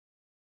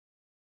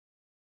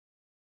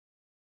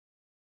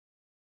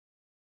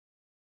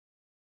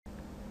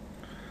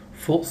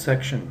full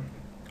section.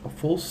 A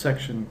full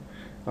section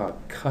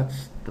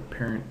cuts the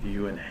parent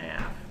view in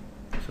half.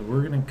 So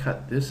we're going to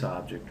cut this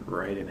object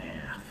right in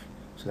half.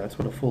 So that's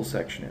what a full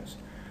section is.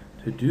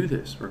 To do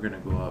this, we're going to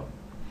go up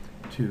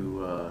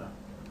to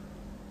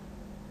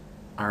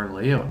our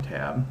layout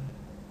tab,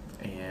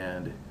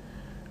 and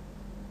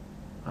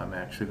I'm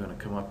actually going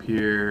to come up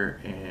here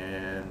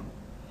and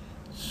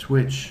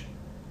switch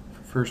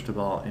first of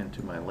all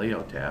into my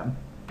layout tab,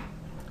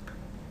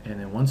 and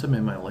then once I'm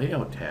in my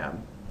layout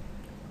tab,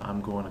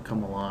 I'm going to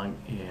come along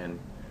and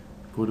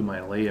go to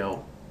my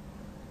layout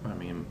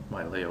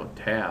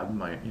tab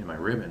in my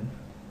ribbon,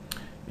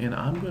 and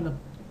I'm going to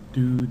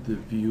do the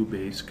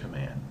Viewbase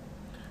command.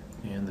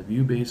 And the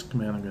Viewbase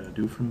command I'm going to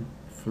do from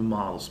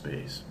model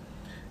space.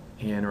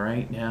 And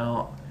right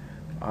now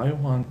I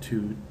want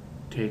to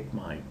take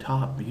my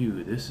top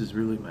view. This is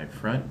really my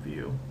front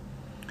view,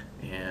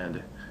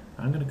 and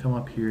I'm going to come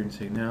up here and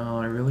say, no,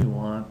 I really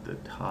want the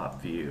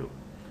top view.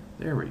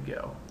 There we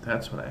go.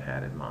 That's what I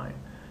had in mind.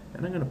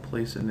 And I'm going to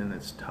place it in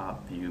its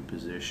top view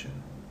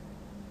position.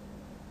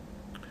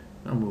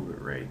 I'll move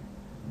it right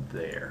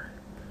there.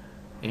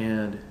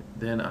 And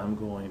then I'm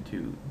going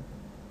to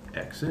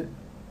exit,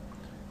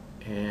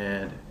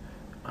 and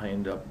I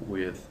end up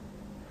with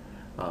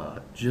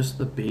just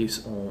the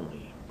base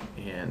only.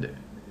 And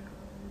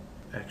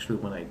actually,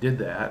 when I did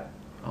that,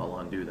 I'll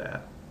undo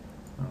that.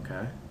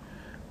 Okay.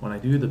 When I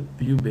do the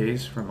view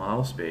base from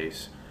model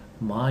space,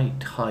 my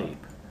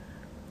type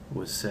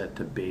was set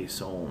to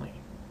base only.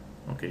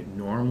 Okay,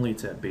 normally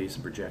it's at base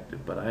and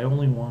projected, but I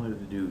only wanted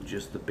to do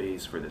just the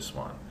base for this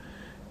one,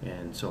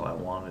 and so I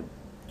wanted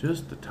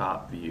just the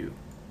top view.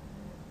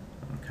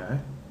 Okay,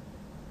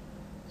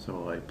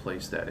 so I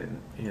place that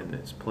in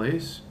its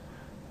place,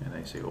 and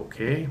I say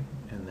OK,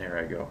 and there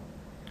I go.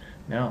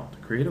 Now to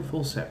create a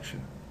full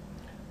section,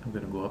 I'm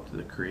going to go up to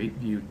the Create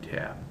View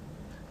tab.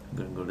 I'm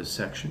going to go to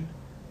Section.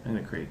 I'm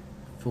going to create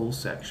full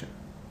section.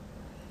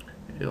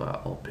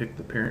 I'll pick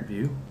the parent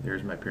view.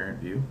 There's my parent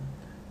view,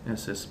 and it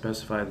says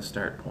specify the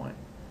start point.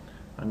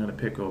 I'm going to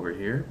pick over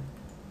here,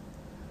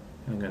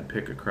 and I'm going to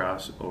pick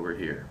across over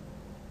here.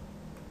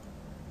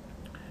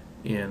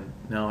 And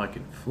now I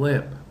can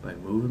flip by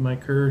moving my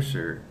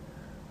cursor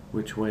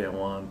which way I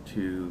want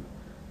to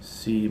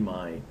see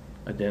my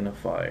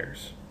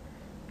identifiers,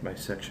 my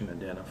section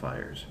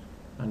identifiers.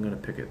 I'm going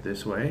to pick it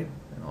this way,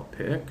 and I'll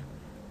pick,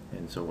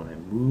 and so when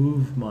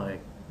I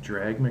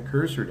drag my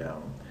cursor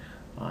down,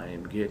 I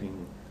am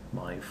getting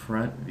my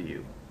front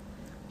view.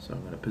 So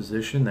I'm going to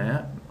position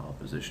that. I'll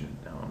position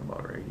it down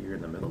about right here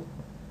in the middle.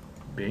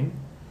 Bing.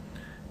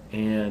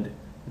 And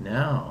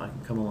now I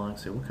can come along and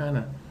say, what kind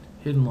of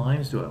hidden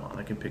lines do I want?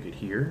 I can pick it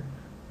here,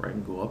 or I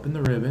can go up in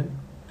the ribbon,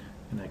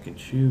 and I can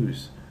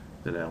choose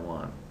that I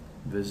want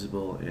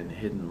visible and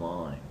hidden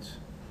lines.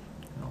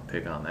 And I'll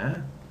pick on that.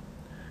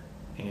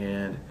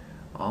 And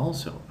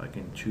also I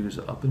can choose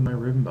up in my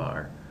ribbon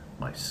bar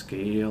my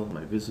scale,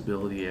 my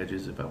visibility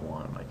edges if I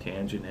want, my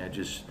tangent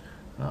edges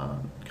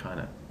kind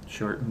of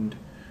shortened.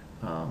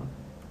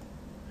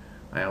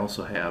 I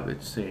also have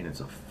it saying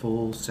it's a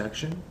full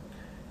section,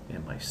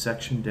 and my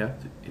section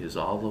depth is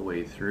all the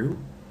way through,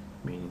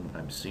 meaning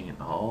I'm seeing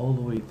all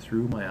the way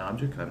through my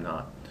object. I'm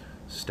not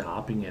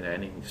stopping at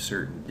any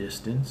certain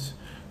distance,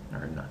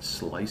 or I'm not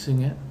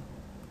slicing it.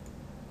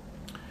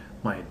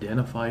 My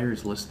identifier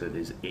is listed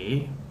as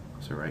A,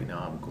 so right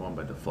now I'm going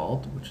by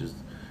default, which is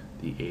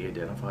the A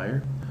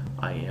identifier.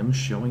 I am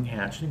showing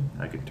hatching.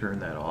 I can turn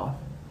that off.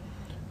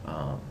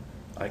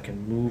 I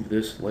can move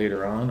this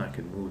later on. I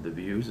can move the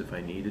views if I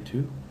needed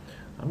to.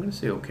 I'm going to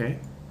say OK.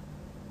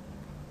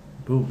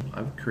 Boom,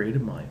 I've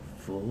created my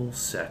full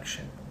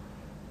section.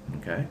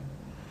 Okay.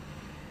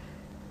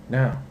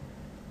 Now,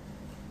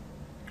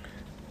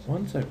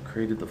 once I've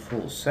created the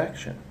full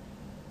section,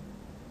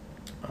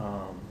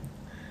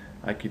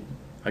 I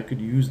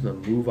could use the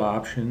move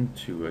option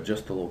to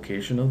adjust the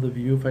location of the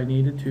view if I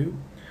needed to.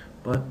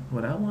 But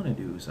what I want to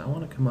do is I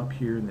want to come up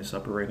here in this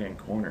upper right hand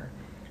corner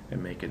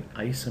and make an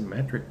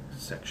isometric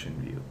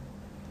section view.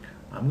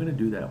 I'm going to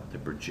do that with the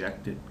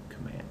projected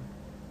command.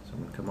 So I'm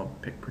going to come up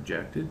and pick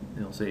projected, and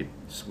it'll say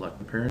select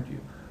the parent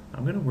view.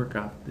 I'm going to work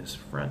off this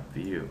front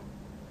view,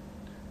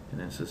 and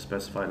then it says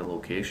specify the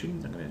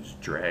location. I'm going to just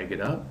drag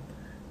it up.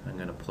 I'm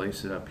going to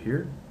place it up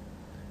here,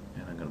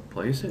 and I'm going to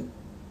place it,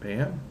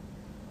 bam,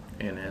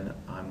 and then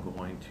I'm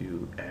going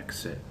to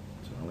exit.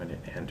 So I'm going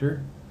to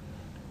enter,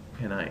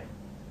 and I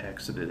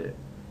exited it.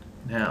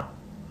 Now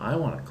I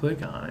want to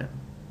click on it,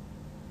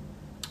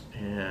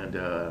 and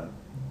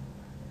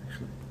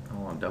actually I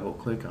want to double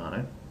click on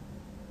it,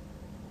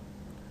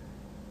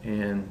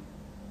 and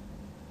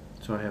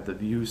so I have the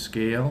view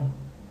scale.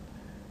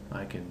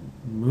 I can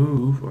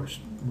move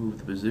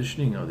the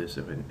positioning of this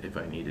if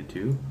I needed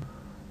to,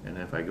 and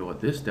if I go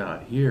with this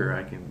dot here,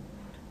 I can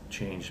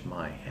change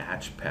my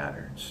hatch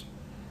patterns.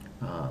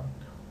 I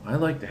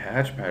like the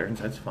hatch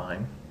patterns, that's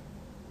fine,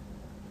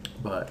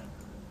 but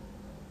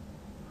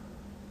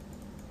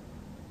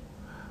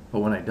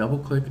when I double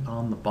click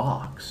on the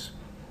box,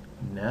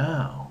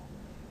 now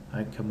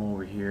I come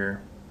over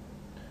here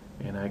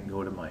and I can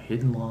go to my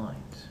hidden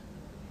lines.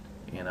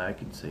 and I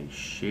can say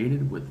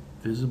shaded with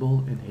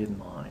visible and hidden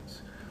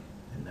lines.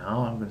 And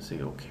now I'm going to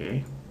say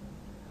OK.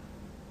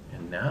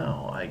 And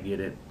now I get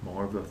it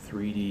more of a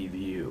 3D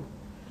view,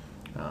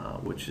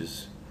 which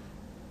is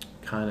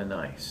kind of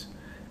nice.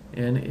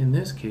 And in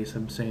this case,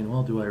 I'm saying,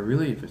 well, do I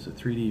really, if it's a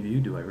 3D view,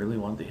 do I really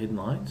want the hidden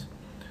lines?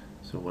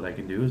 So what I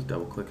can do is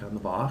double click on the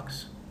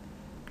box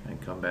and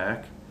come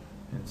back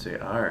and say,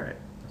 all right,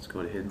 let's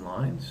go to hidden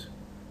lines.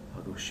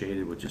 I'll go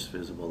shaded with just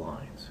visible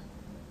lines.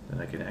 Then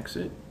I can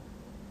exit,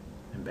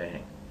 and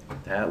bang.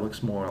 That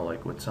looks more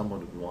like what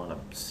someone would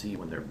want to see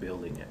when they're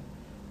building it.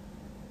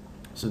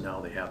 So now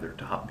they have their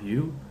top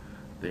view,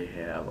 they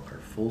have our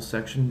full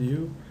section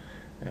view,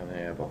 and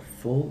they have a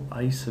full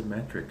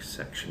isometric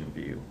section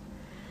view.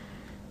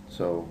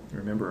 So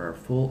remember, our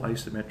full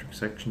isometric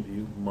section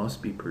view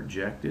must be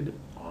projected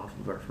off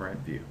of our front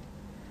view.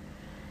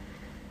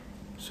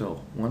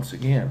 So once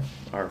again,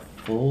 our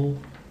full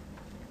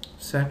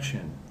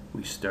section,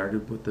 we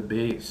started with the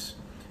base.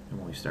 And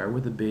when we started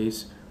with the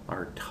base,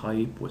 our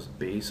type was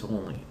base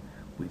only.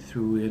 We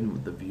threw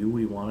in the view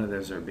we wanted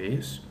as our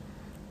base.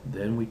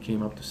 Then we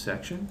came up to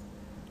section,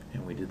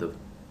 and we did the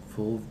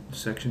full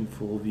section,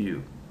 full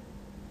view.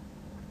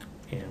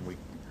 And we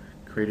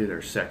created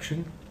our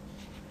section.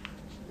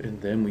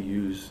 And then we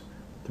used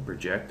the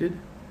projected,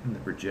 and the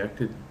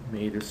projected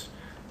made us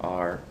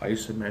our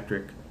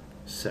isometric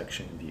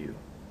section view.